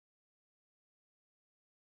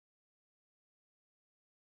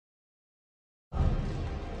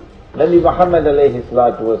Nabi Muhammad alayhi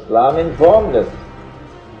salatu wasalam informed us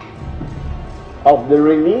of the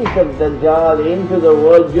release of Dajjal into the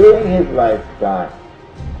world during his lifetime.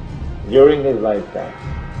 During his lifetime.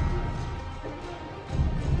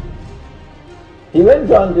 He went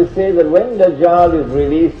on to say that when Dajjal is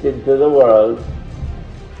released into the world,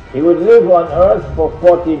 he would live on earth for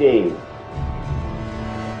 40 days.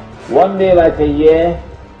 One day like a year,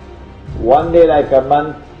 one day like a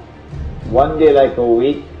month, one day like a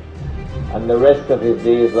week, and the rest of his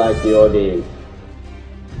days like your days.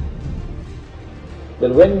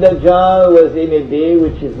 That when Dajjal was in a day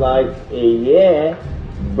which is like a year,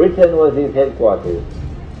 Britain was his headquarters.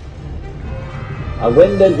 And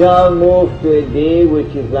when Dajjal moved to a day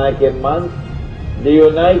which is like a month, the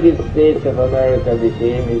United States of America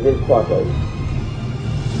became his headquarters.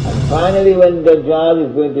 And finally when Dajjal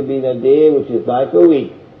is going to be in a day which is like a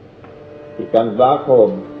week, he comes back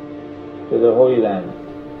home to the Holy Land.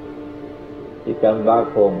 He comes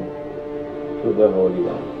back home to the Holy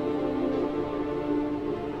Land.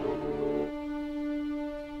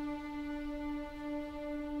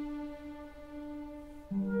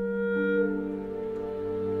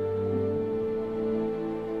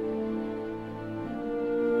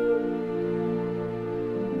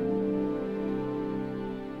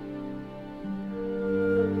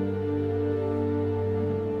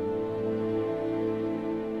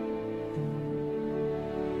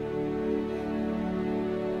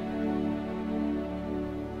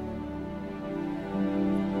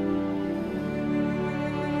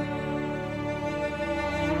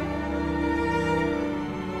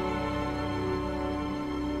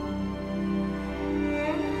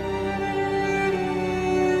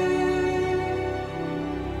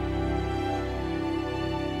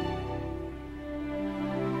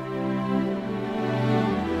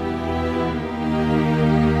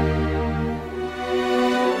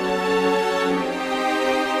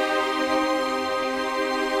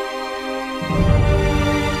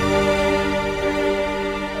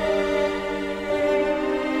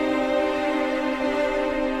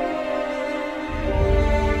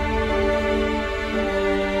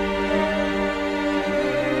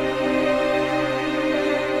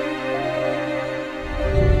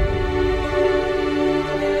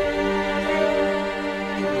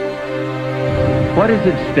 What is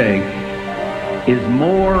at stake is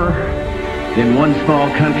more than one small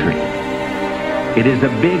country. It is a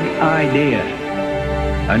big idea,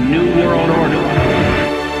 a new world order.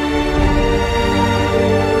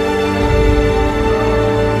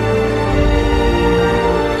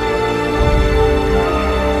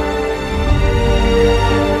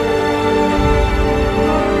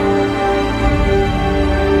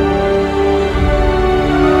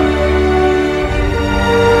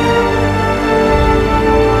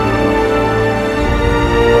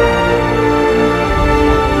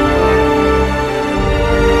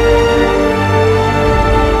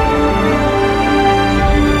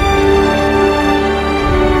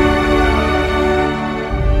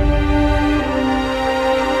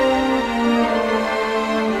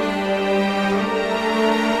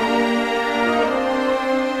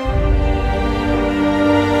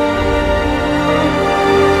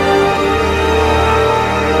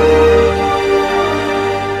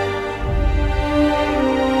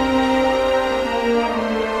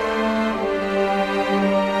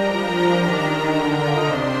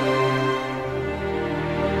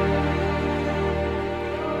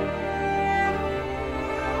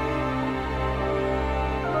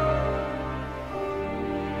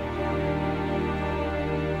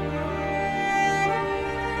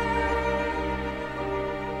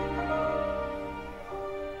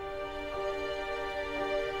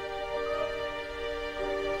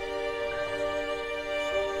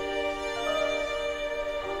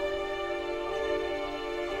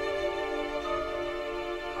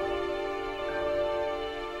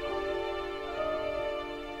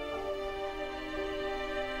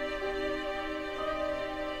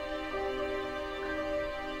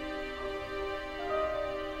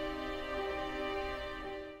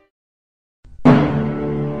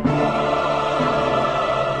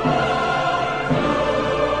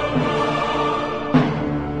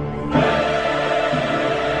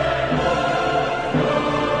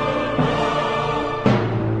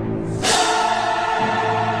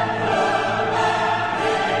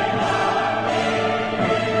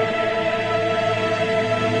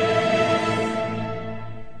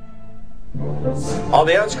 On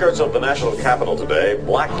the outskirts of the national capital today,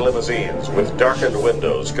 black limousines with darkened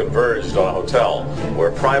windows converged on a hotel where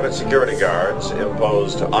private security guards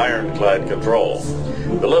imposed ironclad control.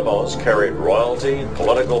 The limos carried royalty,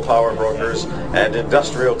 political power brokers, and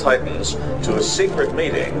industrial titans to a secret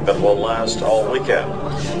meeting that will last all weekend.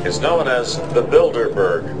 It's known as the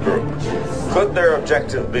Bilderberg Group. Could their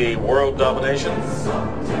objective be world domination?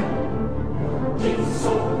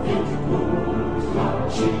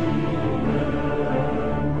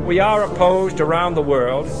 We are opposed around the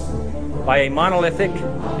world by a monolithic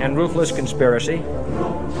and ruthless conspiracy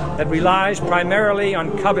that relies primarily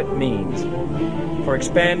on covert means for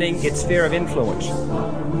expanding its sphere of influence.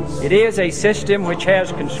 It is a system which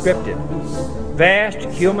has conscripted vast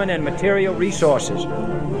human and material resources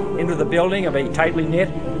into the building of a tightly knit,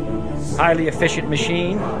 highly efficient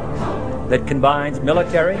machine that combines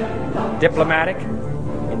military, diplomatic,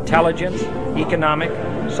 intelligence, economic,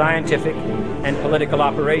 scientific, and political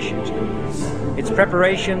operations. Its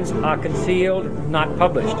preparations are concealed, not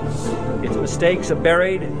published. Its mistakes are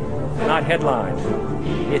buried, not headlined.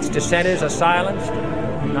 Its dissenters are silenced,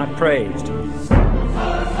 not praised.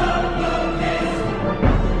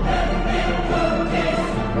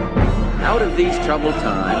 Out of these troubled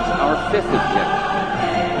times, our fifth objective,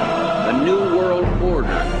 a new world order,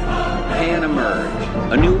 can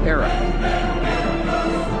emerge, a new era.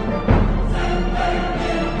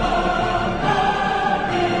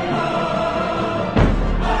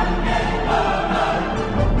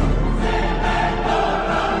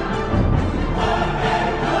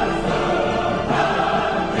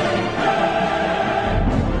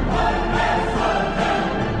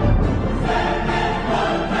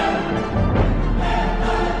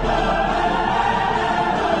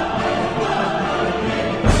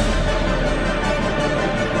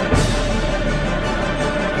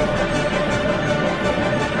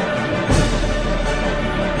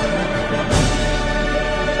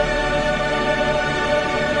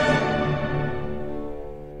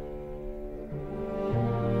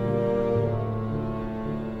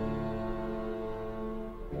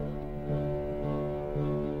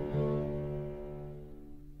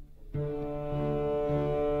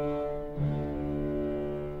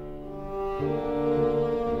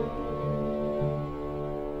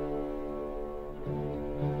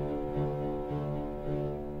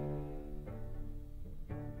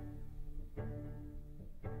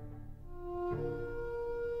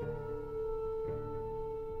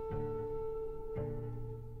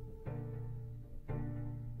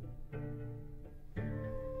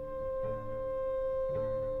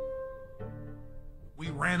 We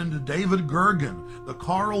ran into David Gergen, the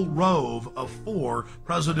Karl Rove of 4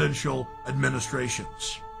 presidential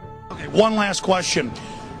administrations. Okay, one last question.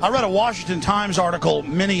 I read a Washington Times article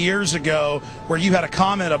many years ago where you had a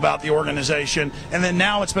comment about the organization, and then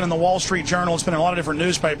now it's been in the Wall Street Journal, it's been in a lot of different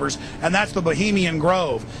newspapers, and that's the Bohemian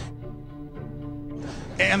Grove.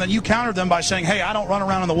 And then you countered them by saying, hey, I don't run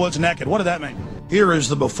around in the woods naked. What did that mean? Here is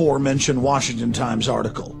the before-mentioned Washington Times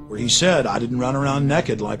article where he said, I didn't run around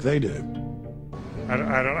naked like they do.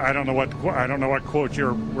 I don't know what quote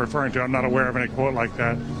you're referring to. I'm not aware of any quote like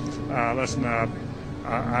that. Listen,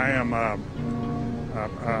 I am a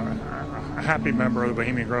happy member of the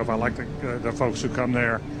Bohemian Grove. I like the folks who come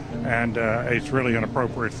there, and it's really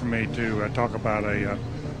inappropriate for me to talk about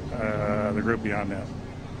the group beyond that.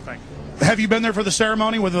 Thank you. Have you been there for the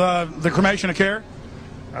ceremony with the cremation of care?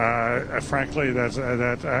 Frankly,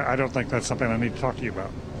 I don't think that's something I need to talk to you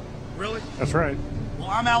about. Really? That's right. Well,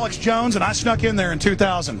 I'm Alex Jones, and I snuck in there in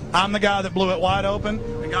 2000. I'm the guy that blew it wide open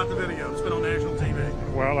and got the video. It's been on national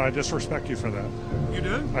TV. Well, I disrespect you for that. You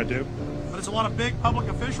do? I do. But it's a lot of big public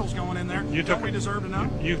officials going in there. Don't we deserve to know?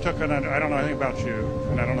 I don't know anything about you,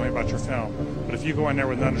 and I don't know anything about your film. But if you go in there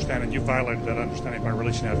with an understanding, you violated that understanding by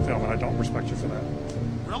releasing that film, and I don't respect you for that.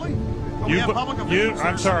 Really? Well,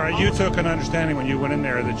 I'm sorry. You took an understanding when you went in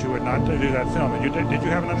there that you would not do that film. And did you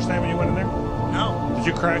have an understanding when you went in there? No. Did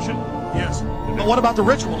you crash it? Yes. But what about the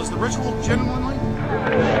ritual? Is the ritual genuinely?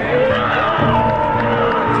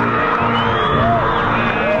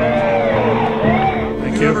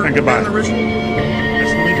 Thank you, and goodbye. Just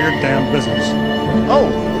leave your damn business. Oh.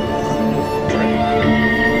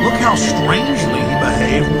 Look how strangely he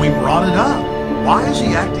behaved when we brought it up. Why is he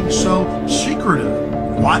acting so secretive?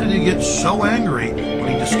 Why did he get so angry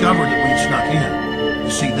when he discovered that we'd snuck in?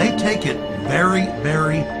 You see, they take it very,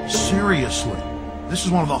 very seriously. This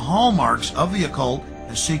is one of the hallmarks of the occult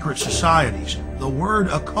and secret societies. The word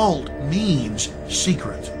occult means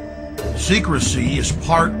secret. Secrecy is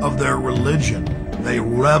part of their religion. They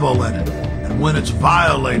revel in it. And when it's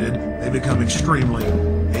violated, they become extremely